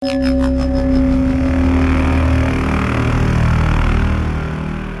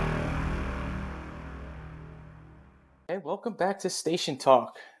to Station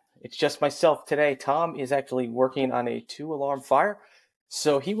Talk. It's just myself today. Tom is actually working on a 2-alarm fire,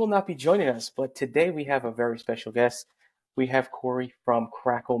 so he will not be joining us. But today we have a very special guest. We have Kory from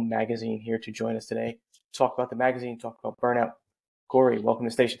CRACKYL magazine here to join us today. Talk about the magazine, talk about burnout. Kory, welcome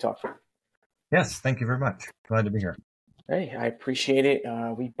to Station Talk. Yes, thank you very much. Glad to be here. Hey, I appreciate it.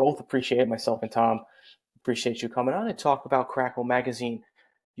 We both appreciate it, myself and Tom. Appreciate you coming on and talk about CRACKYL magazine.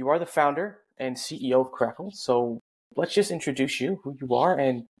 You are the founder and CEO of CRACKYL, so let's just introduce you, who you are,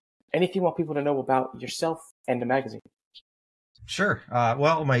 and anything you want people to know about yourself and the magazine. Sure.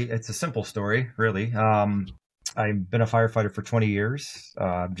 It's a simple story, really. I've been a firefighter for 20 years.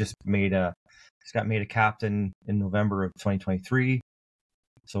 Just got made a captain in November of 2023.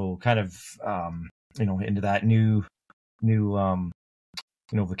 So kind of, into that new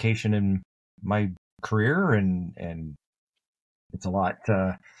vocation in my career, and it's a lot.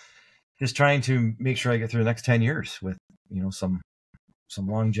 Just trying to make sure I get through the next 10 years with, some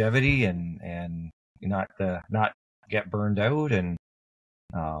longevity and not get burned out. And,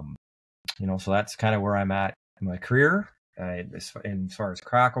 so that's kind of where I'm at in my career. As far as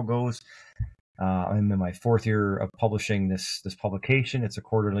CRACKYL goes, I'm in my 4th year of publishing this publication. It's a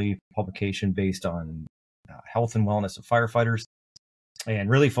quarterly publication based on health and wellness of firefighters, and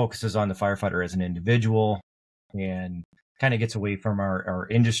really focuses on the firefighter as an individual, and kind of gets away from our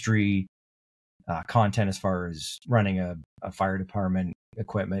industry content as far as running a fire department,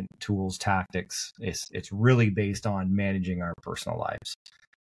 equipment, tools, tactics. It's really based on managing our personal lives.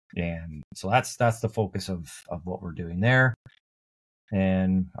 And so that's the focus of what we're doing there.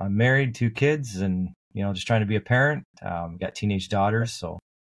 And I'm married, 2 kids, and just trying to be a parent. Got teenage daughters, so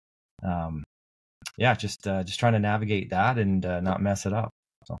just trying to navigate that and not mess it up.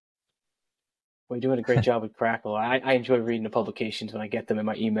 So. Well, you're doing a great job with CRACKYL. I enjoy reading the publications when I get them in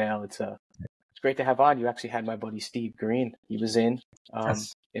my email. It's great to have on. You actually had my buddy Steve Green. He was in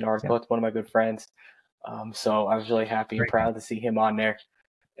Yes. an article. It's one of my good friends. So I was really happy and proud to see him on there.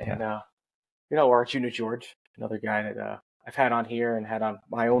 And our Junior George, another guy that I've had on here and had on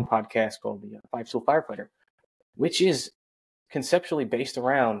my own podcast called the 5-Tool Firefighter, which is conceptually based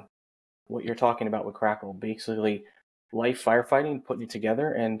around what you're talking about with CRACKYL, basically life firefighting, putting it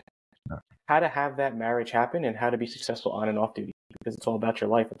together, and how to have that marriage happen and how to be successful on and off duty, because it's all about your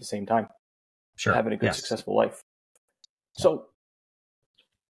life at the same time. Sure. Having a good, successful life. So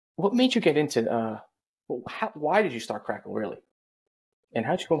what made you get into, why did you start CRACKYL really? And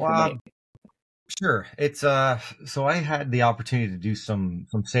how'd you go from the name? Sure. It's so I had the opportunity to do some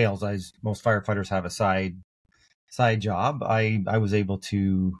sales, as most firefighters have a side job. I was able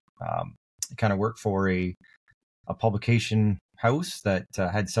to kind of work for a publication house that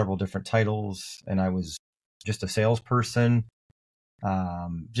had several different titles, and I was just a salesperson.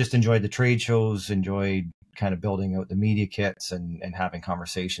 Just enjoyed the trade shows, enjoyed kind of building out the media kits and having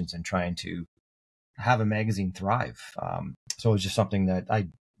conversations and trying to have a magazine thrive. So it was just something that I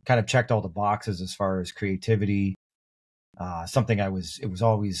kind of checked all the boxes as far as creativity. Something it was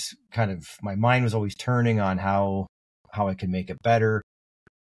always kind of, my mind was always turning on how I could make it better.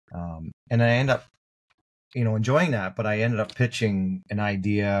 And I end up, enjoying that, but I ended up pitching an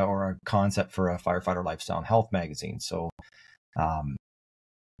idea or a concept for a firefighter lifestyle and health magazine. So,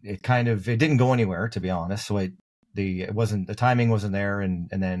 it didn't go anywhere, to be honest. So the timing wasn't there. And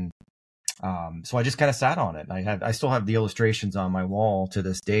then, so I just kind of sat on it. And I still have the illustrations on my wall to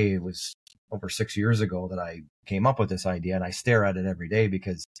this day. It was over 6 years ago that I came up with this idea, and I stare at it every day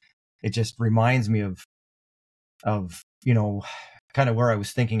because it just reminds me of, kind of where I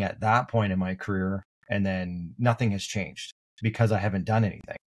was thinking at that point in my career. And then nothing has changed because I haven't done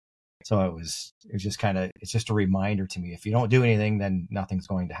anything. So it's just a reminder to me. If you don't do anything, then nothing's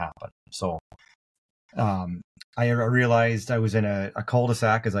going to happen. So, I realized I was in a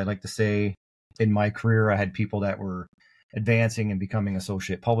cul-de-sac, as I like to say. In my career, I had people that were advancing and becoming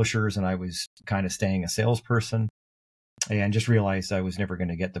associate publishers, and I was kind of staying a salesperson, and just realized I was never going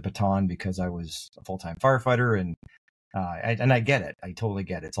to get the baton because I was a full-time firefighter. And I get it. I totally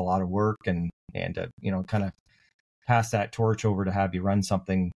get it. It's a lot of work, and kind of pass that torch over to have you run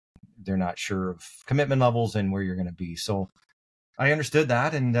something. They're not sure of commitment levels and where you're going to be. So I understood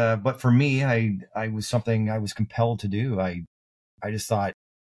that. And, but for me, I was something I was compelled to do. I just thought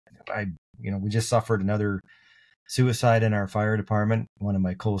we just suffered another suicide in our fire department. One of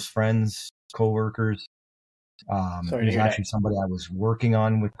my close friends, coworkers, was actually somebody I was working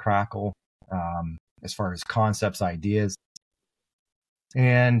on with CRACKYL, as far as concepts, ideas.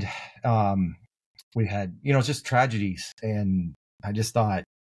 And, we had, just tragedies. And I just thought,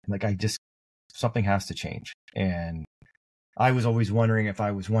 something has to change. And I was always wondering if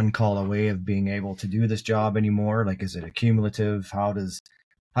I was one call away of being able to do this job anymore. Like, is it accumulative? How does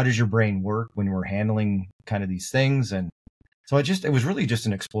your brain work when we're handling kind of these things? And so it was really just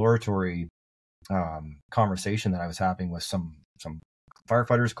an exploratory conversation that I was having with some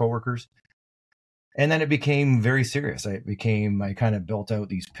firefighters, coworkers. And then it became very serious. I kind of built out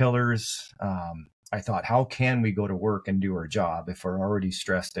these pillars. I thought, how can we go to work and do our job if we're already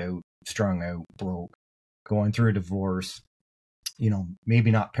stressed out, strung out, broke, going through a divorce,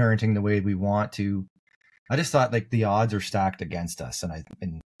 maybe not parenting the way we want to. I just thought like the odds are stacked against us.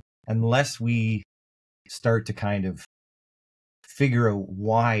 And unless we start to kind of figure out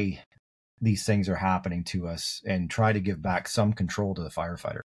why these things are happening to us and try to give back some control to the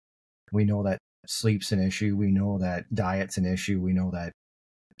firefighter. We know that sleep's an issue. We know that diet's an issue. We know that,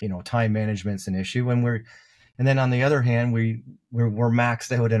 time management's an issue. And then on the other hand, we're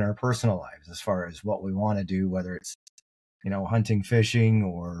maxed out in our personal lives as far as what we want to do, whether it's, hunting, fishing,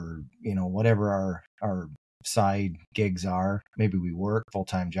 or, whatever our side gigs are. Maybe we work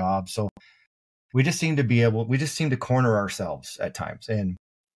full-time jobs. So we just seem to corner ourselves at times. And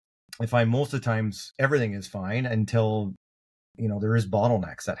I find most of the times everything is fine until, there is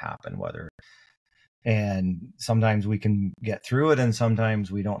bottlenecks that happen, and sometimes we can get through it and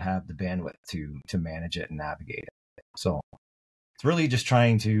sometimes we don't have the bandwidth to manage it and navigate it. So it's really just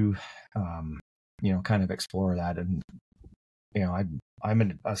trying to, kind of explore that. And,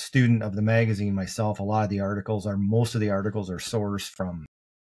 I'm a student of the magazine myself. Most of the articles are sourced from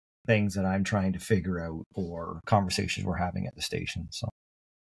things that I'm trying to figure out or conversations we're having at the station. So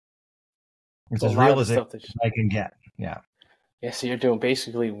it's as real as I can get. Yeah. Yeah. So you're doing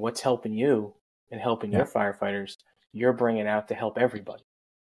basically what's helping you and helping your firefighters. You're bringing out to help everybody.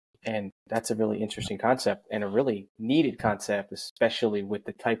 And that's a really interesting concept and a really needed concept, especially with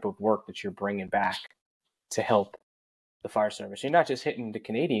the type of work that you're bringing back to help the fire service. You're not just hitting the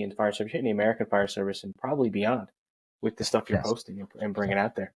Canadian fire service, you're hitting the American fire service and probably beyond with the stuff you're posting and bringing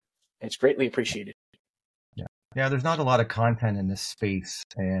out there. It's greatly appreciated. Yeah. Yeah. There's not a lot of content in this space.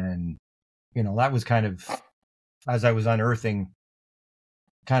 And, that was kind of, as I was unearthing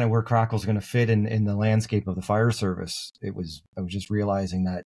kind of where CRACKYL's going to fit in the landscape of the fire service, I was just realizing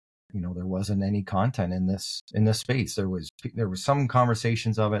that, there wasn't any content in this space. There was some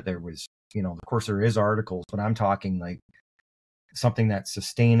conversations of it. There was, of course there is articles, but I'm talking like something that's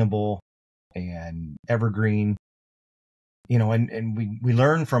sustainable and evergreen, and we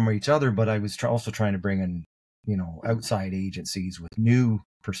learn from each other, but I was also trying to bring in, outside agencies with new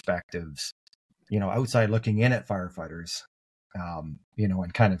perspectives, outside looking in at firefighters,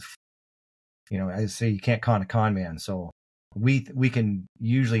 and kind of, I say you can't con a con man. So we can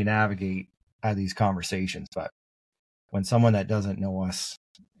usually navigate out of these conversations, but when someone that doesn't know us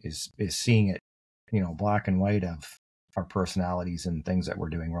is seeing it, black and white of our personalities and things that we're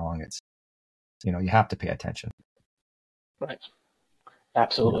doing wrong, it's, you have to pay attention. Right.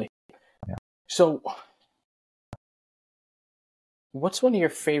 Absolutely. Yeah. So what's one of your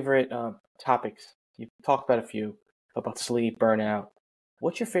favorite topics? You've talked about a few, about sleep, burnout.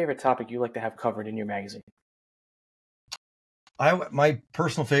 What's your favorite topic you like to have covered in your magazine? My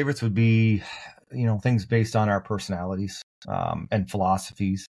personal favorites would be, things based on our personalities and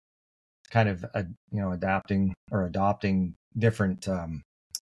philosophies, kind of, adapting or adopting different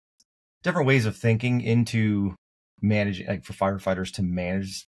ways of thinking into managing, like for firefighters to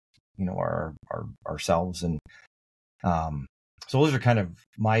manage, ourselves. And so those are kind of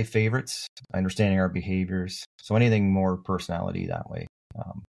my favorites, understanding our behaviors. So anything more personality that way.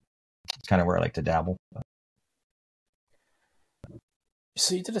 It's kind of where I like to dabble.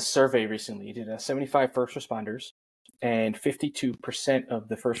 So you did a survey recently. You did 75 first responders, and 52% of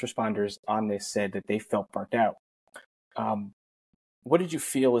the first responders on this said that they felt burnt out. What did you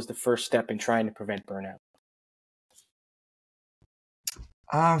feel was the first step in trying to prevent burnout?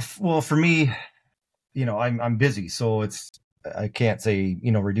 Well, for me, I'm busy, so I can't say,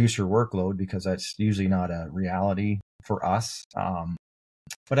 reduce your workload, because that's usually not a reality for us.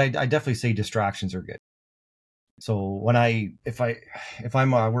 But I definitely say distractions are good. So if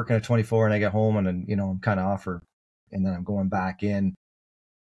I'm working at 24 and I get home and then, I'm kind of off, and then I'm going back in,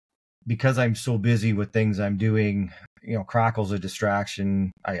 because I'm so busy with things I'm doing, CRACKYL's a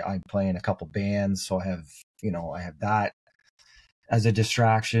distraction. I play in a couple bands, so I have that as a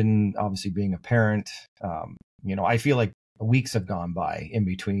distraction. Obviously being a parent, I feel like weeks have gone by in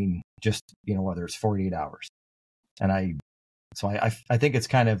between, just, whether it's 48 hours. And I think it's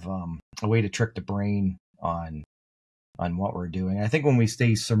kind of a way to trick the brain on what we're doing. I think when we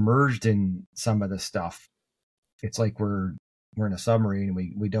stay submerged in some of the stuff, it's like we're in a submarine and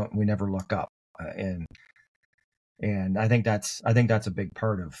we never look up. And And I think that's a big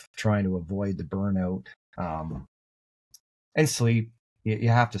part of trying to avoid the burnout. And sleep. You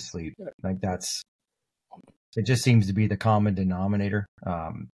have to sleep. Like it just seems to be the common denominator.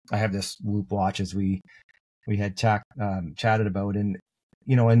 I have this Whoop watch as we had chatted about, and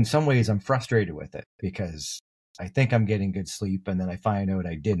in some ways I'm frustrated with it because I think I'm getting good sleep and then I find out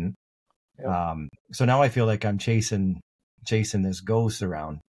I didn't. Yep. So now I feel like I'm chasing this ghost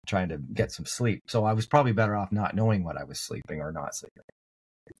around trying to get some sleep. So I was probably better off not knowing what I was sleeping or not sleeping.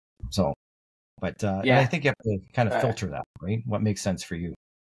 So, but and I think you have to kind of filter that, right? What makes sense for you?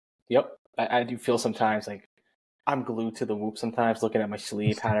 Yep. I do feel sometimes like I'm glued to the Whoop sometimes, looking at my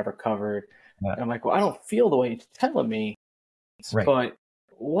sleep, how I recovered. Yeah. And I'm like, well, I don't feel the way it's telling me, right, but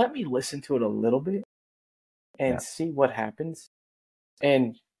let me listen to it a little bit and see what happens.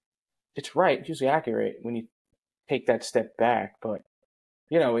 And it's right. It's usually accurate when you take that step back. But,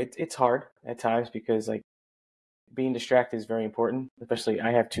 it's hard at times because, like, being distracted is very important. Especially,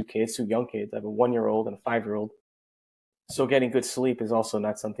 I have two young kids. I have a 1-year-old and a 5-year-old. So getting good sleep is also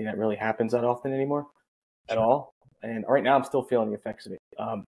not something that really happens that often anymore at all. And right now I'm still feeling the effects of it,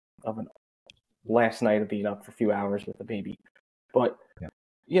 of last night of being up for a few hours with the baby. But,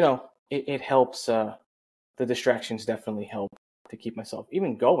 it helps. The distractions definitely help to keep myself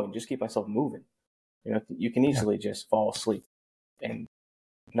even going, just keep myself moving. You can easily just fall asleep and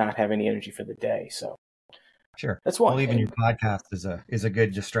not have any energy for the day. So sure, that's one. Well, even your podcast is a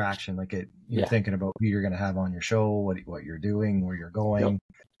good distraction. Like you're thinking about who you're going to have on your show, what you're doing, where you're going. Yep.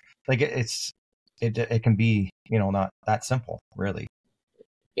 Like it can be, not that simple, really.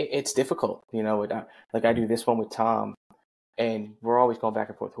 It's difficult, like I do this one with Tom, and we're always going back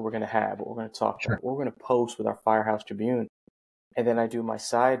and forth who we're going to have, what we're going to talk about, what we're going to post with our Firehouse Tribune. And then I do my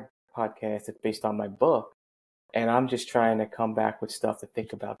side podcast that's based on my book. And I'm just trying to come back with stuff to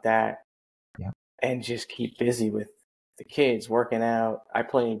think about that. Yeah. And just keep busy with the kids, working out. I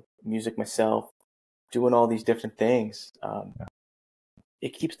play music myself, doing all these different things.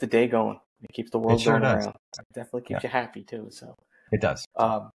 It keeps the day going. It keeps the world going around. It definitely keeps you happy too. So it does.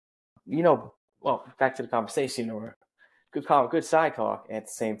 Well, back to the conversation, or good side talk at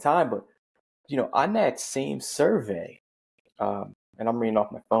the same time. But, on that same survey, and I'm reading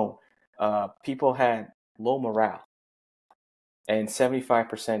off my phone, people had low morale, and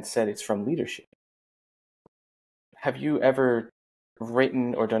 75% said it's from leadership. Have you ever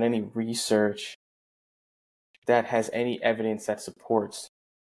written or done any research that has any evidence that supports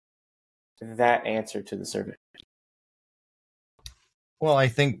that answer to the survey? Well, I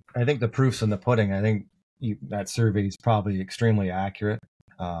think the proof's in the pudding. I think that survey is probably extremely accurate.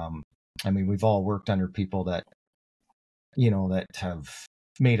 I mean, we've all worked under people that, that have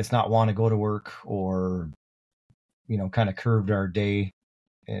made us not want to go to work, or, kind of curved our day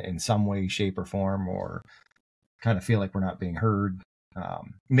in some way, shape, or form, or kind of feel like we're not being heard.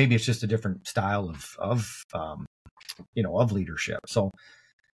 Maybe it's just a different style of leadership. So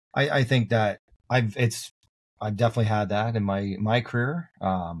I think that I've definitely had that in my career.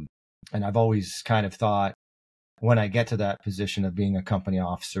 And I've always kind of thought, when I get to that position of being a company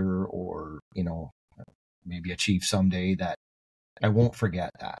officer, or, maybe a chief someday, that I won't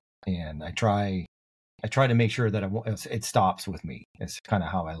forget that. And I try to make sure that it stops with me. It's kind of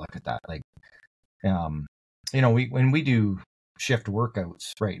how I look at that. Like, when we do shift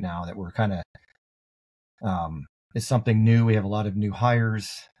workouts right now, that we're kind of, it's something new. We have a lot of new hires.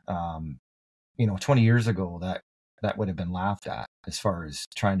 20 years ago, that would have been laughed at, as far as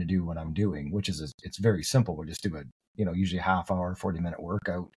trying to do what I'm doing, which is, it's very simple. We'll just do usually a half hour, 40-minute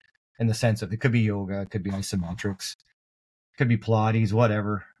workout, in the sense of, it could be yoga, it could be isometrics, it could be Pilates,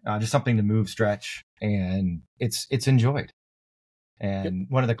 whatever, just something to move, stretch, and it's enjoyed. And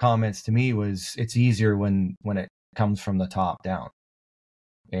one of the comments to me was, it's easier when it comes from the top down.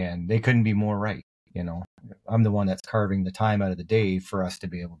 And they couldn't be more right. I'm the one that's carving the time out of the day for us to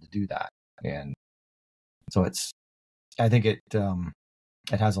be able to do that. And so I think it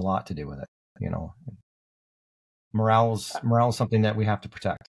has a lot to do with it. Morale's something that we have to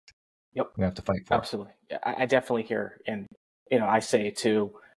protect. Yep. We have to fight for. Absolutely. I definitely hear, and, I say it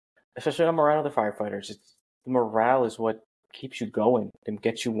too, especially when I'm around other firefighters. The morale is what keeps you going and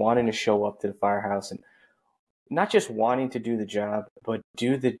gets you wanting to show up to the firehouse, and not just wanting to do the job, but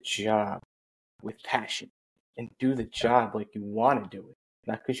do the job with passion, and do the job like you want to do it,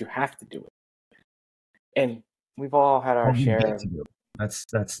 not because you have to do it. And we've all had our share of. That's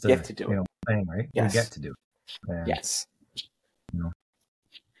the get to do it. Thing, right? Yes. We get to do it. And, yes.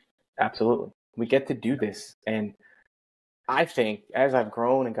 Absolutely. We get to do this. And I think, as I've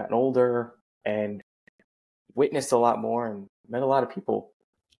grown and gotten older and witnessed a lot more and met a lot of people,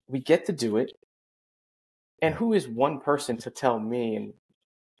 we get to do it And who is one person to tell me and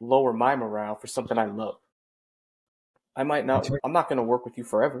lower my morale for something I love? I might That's not, right. I'm not going to work with you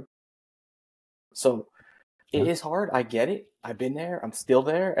forever. So it Yeah. is hard. I get it. I've been there. I'm still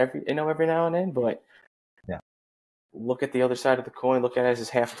there every now and then, but Yeah. look at the other side of the coin. Look at it as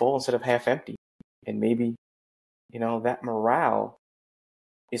half full instead of half empty. And maybe, that morale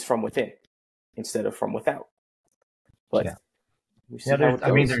is from within instead of from without. But Yeah. we see Yeah. how it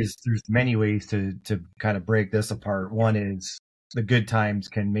goes. There's many ways to kind of break this apart. One is the good times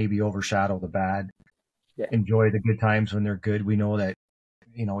can maybe overshadow the bad. Yeah. Enjoy the good times when they're good. We know that,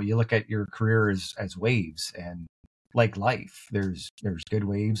 you look at your career as waves, and like life, there's good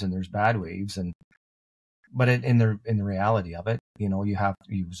waves and there's bad waves. But in the reality of it,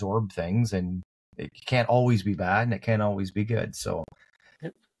 you absorb things, and it can't always be bad and it can't always be good. So,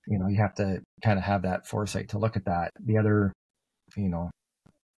 Yep. you have to kind of have that foresight to look at that. The other,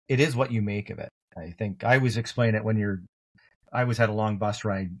 it is what you make of it. I think I always explain it I always had a long bus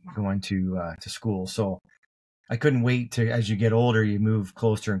ride going to school. So I couldn't wait as you get older, you move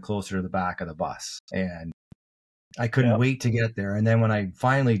closer and closer to the back of the bus. And I couldn't Yep. wait to get there. And then when I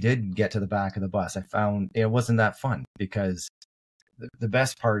finally did get to the back of the bus, I found it wasn't that fun, because the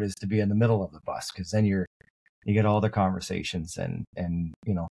best part is to be in the middle of the bus, because then you get all the conversations and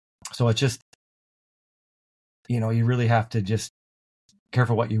so it's just, you really have to just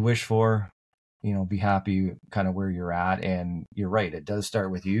careful what you wish for, be happy kind of where you're at. And you're right. It does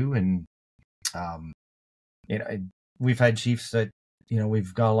start with you. And, um, we've had chiefs that,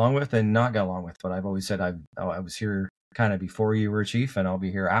 we've got along with and not got along with, but I've always said I was here kind of before you were a chief, and I'll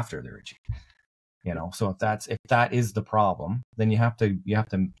be here after they're a chief. So if that is the problem, then you have to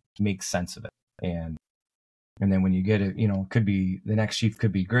make sense of it. And then when you get it, could be the next chief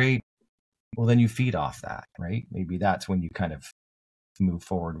could be great. Well, then you feed off that, right? Maybe that's when you kind of move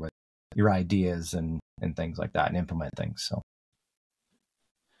forward with your ideas and things like that and implement things.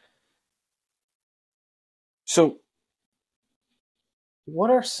 So what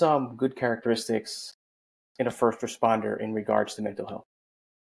are some good characteristics in a first responder in regards to mental health?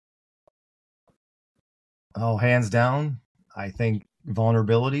 Oh, hands down, I think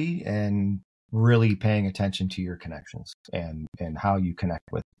vulnerability and really paying attention to your connections and how you connect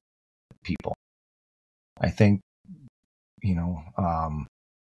with people. I think,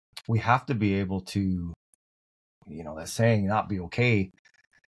 we have to be able to, that saying not be okay,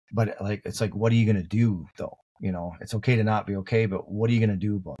 but it's like, what are you going to do though? It's okay to not be okay, but what are you going to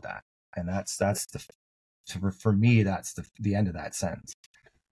do about that? And that's for me, that's the end of that sentence.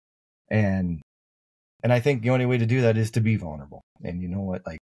 And I think the only way to do that is to be vulnerable. And you know what,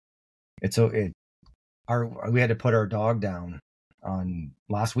 like we had to put our dog down on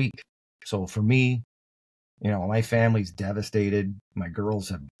last week. So for me, my family's devastated. My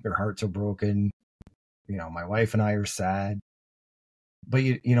girls their hearts are broken. My wife and I are sad. But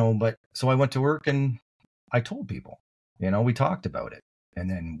so I went to work and I told people, we talked about it. And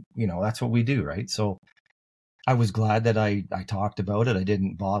then, that's what we do, right? So I was glad that I talked about it. I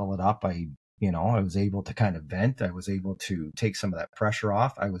didn't bottle it up. I was able to kind of vent. I was able to take some of that pressure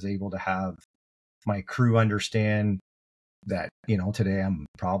off. I was able to have my crew understand that, today I'm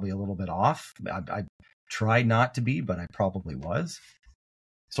probably a little bit off. I tried not to be, but I probably was.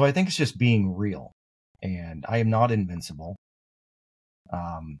 So I think it's just being real, and I am not invincible.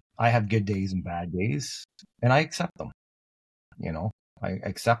 I have good days and bad days, and I accept them. I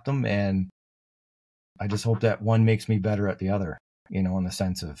accept them, and I just hope that one makes me better at the other, in the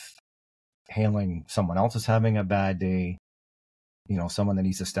sense of handling someone else is having a bad day, someone that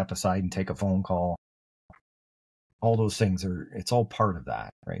needs to step aside and take a phone call. All those things it's all part of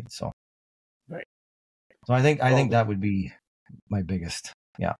that, right? So, Right. So I think that would be my biggest,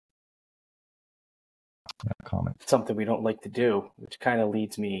 comment. Something we don't like to do, which kind of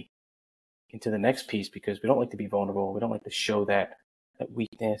leads me into the next piece, because we don't like to be vulnerable. We don't like to show that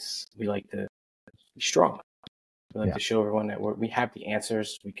weakness. We like to be strong. We like to show everyone that we have the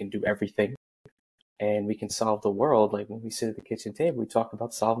answers. We can do everything, and we can solve the world. Like when we sit at the kitchen table, we talk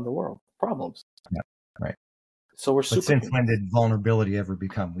about solving the world problems. Yeah, right. So we're But since when superhumans. did vulnerability ever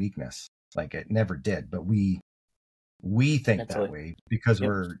become weakness? Like, it never did. But we think Mentally. that way because Yep.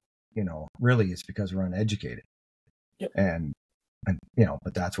 we're, really it's because we're uneducated. Yep. And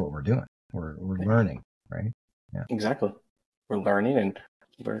but that's what we're doing. We're learning, right? Yeah. Exactly. We're learning, and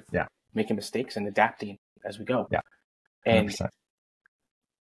we're making mistakes and adapting as we go. Yeah. 100%. And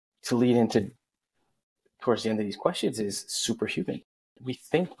to lead into towards the end of these questions is superhuman. We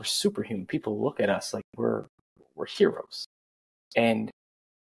think we're superhuman. People look at us like we're heroes. And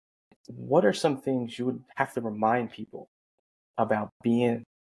what are some things you would have to remind people about being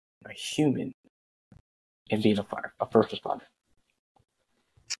a human in being a first responder?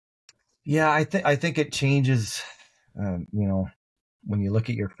 Yeah, I think it changes. When you look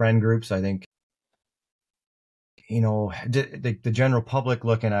at your friend groups, I think the general public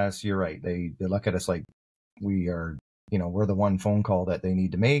looking at us. You're right. They look at us like we are. We're the one phone call that they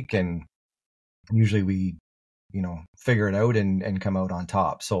need to make, and usually we figure it out and come out on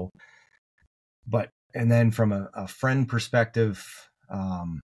top. So, and then from a friend perspective, for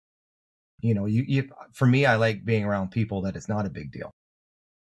me, I like being around people that it's not a big deal.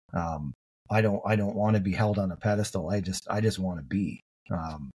 I don't want to be held on a pedestal. I just want to be.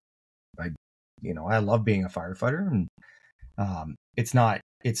 I love being a firefighter, and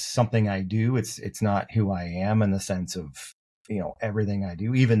it's something I do. It's not who I am in the sense of everything I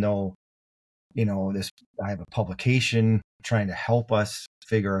do, even though I have a publication trying to help us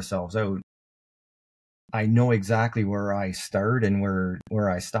figure ourselves out. I know exactly where I start and where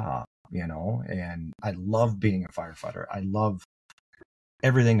I stop, and I love being a firefighter. I love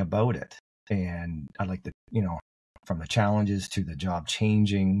everything about it. And I like from the challenges to the job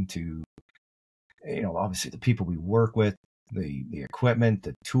changing to, obviously the people we work with, the equipment,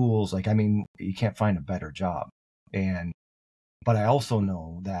 the tools, you can't find a better job. But I also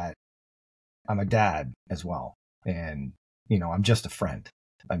know that I'm a dad as well. And, I'm just a friend.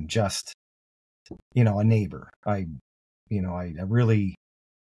 I'm just, a neighbor. I really,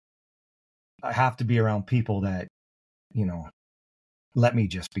 I have to be around people that, let me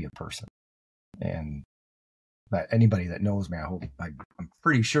just be a person. And but anybody that knows me, I'm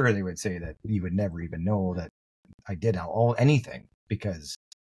pretty sure they would say that you would never even know that I did anything, because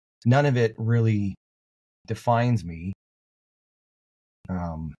none of it really defines me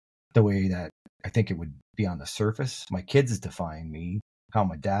the way that I think it would be on the surface. My kids define me, how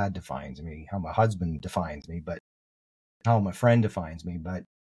my dad defines me, how my husband defines me, but how my friend defines me. But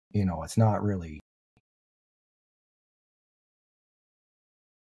it's not really.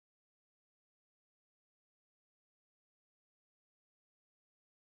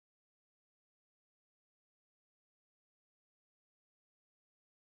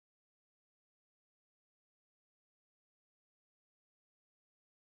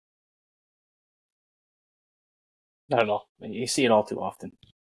 Not at all. You see it all too often.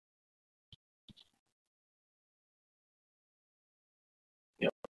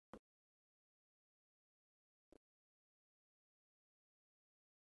 Yep.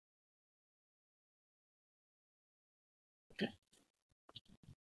 Okay.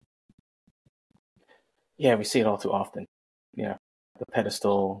 Yeah, we see it all too often. Yeah, the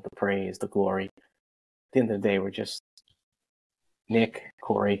pedestal, the praise, the glory. At the end of the day, we're just Nick,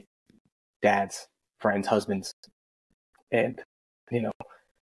 Kory, dads, friends, husbands, and you know,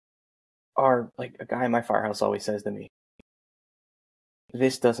 like a guy in my firehouse always says to me,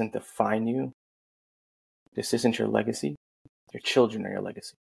 "This doesn't define you. This isn't your legacy. Your children are your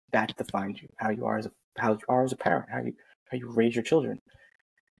legacy. That defines you. How you are as a parent. How you raise your children."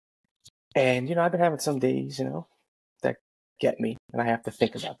 And I've been having some days, that get me, and I have to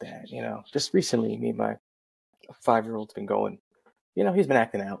think about that. Just recently, me and my 5-year-old's been going. He's been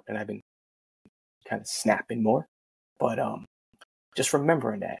acting out, and I've been kind of snapping more. But just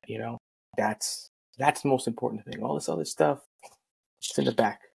remembering that, that's the most important thing. All this other stuff, just in the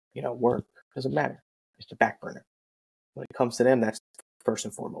back. Work doesn't matter. It's the back burner. When it comes to them, that's first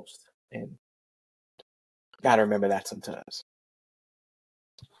and foremost. And gotta remember that sometimes.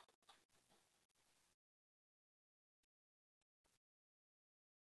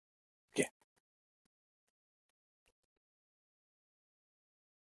 Yeah.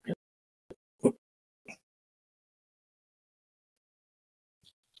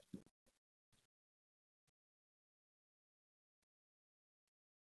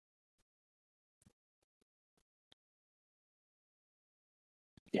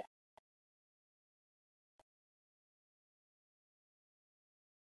 Yeah.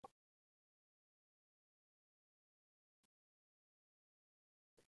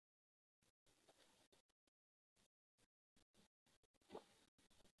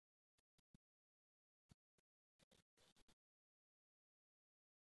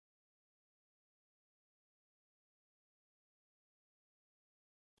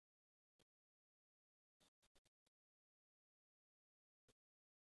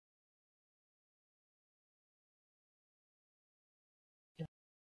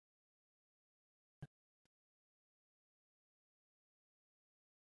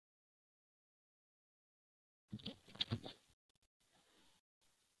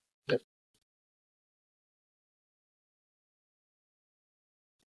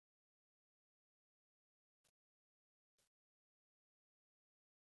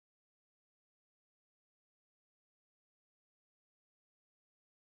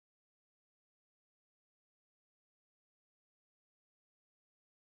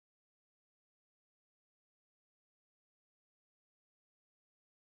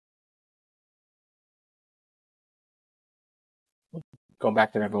 going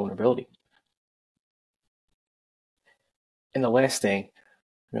back to their vulnerability. And the last thing,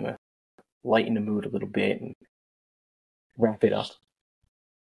 I'm going to lighten the mood a little bit and wrap it up.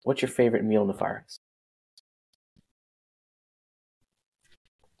 What's your favorite meal in the firehouse?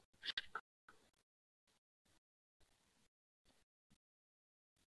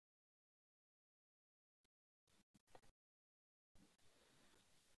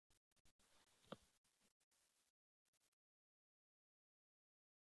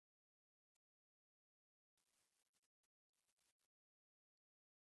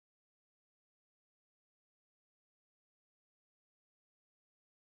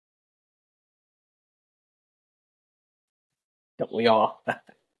 Don't we all?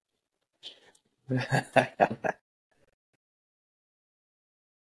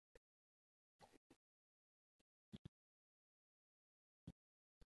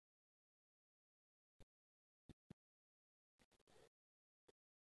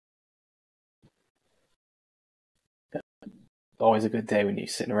 Always a good day when you're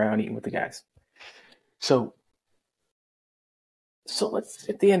sitting around eating with the guys. So let's,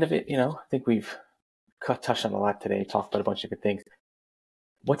 at the end of it, I think we've touched on a lot today, talked about a bunch of good things.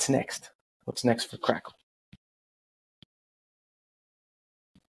 What's next? What's next for CRACKYL?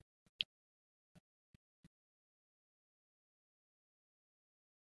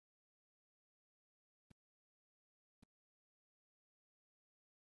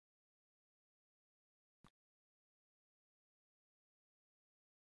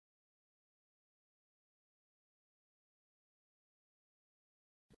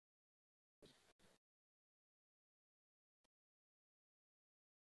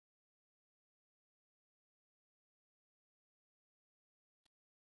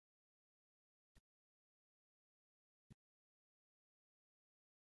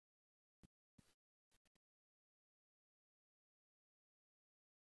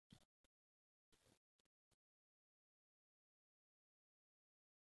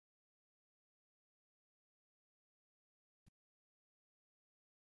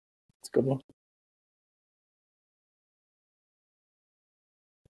 It's a good one.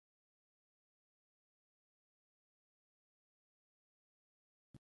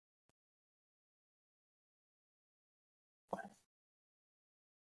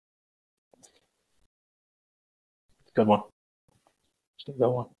 Good one. Good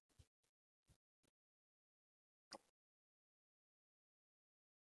one.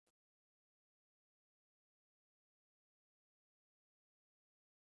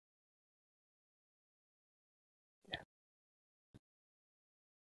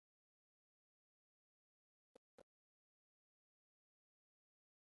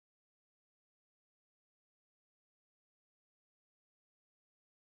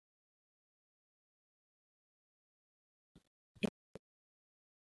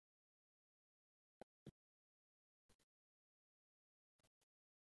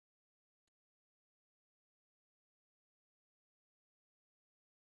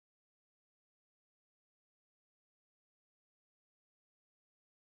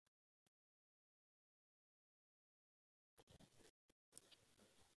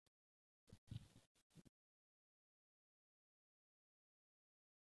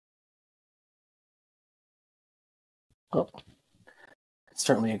 Well, it's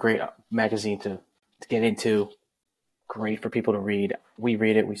certainly a great magazine to get into. Great for people to read. We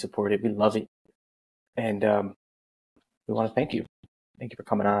read it. We support it. We love it. And we want to thank you. Thank you for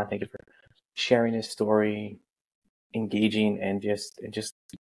coming on. Thank you for sharing this story, engaging, and just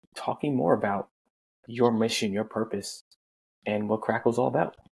talking more about your mission, your purpose, and what CRACKYL's all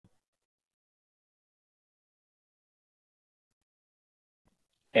about.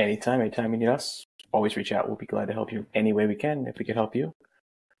 Anytime you need us, always reach out. We'll be glad to help you any way we can. If we can help you,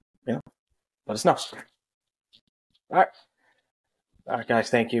 let us know. All right, guys.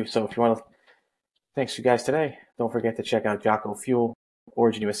 Thank you. So if you want to, thanks you guys today. Don't forget to check out Jocko Fuel,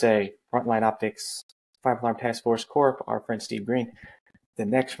 Origin USA, Frontline Optics, Fire Alarm Task Force Corp, our friend Steve Green, The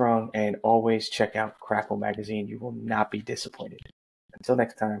Next Rung, and always check out CRACKYL magazine. You will not be disappointed. Until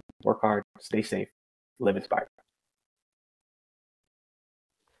next time, work hard, stay safe, live inspired.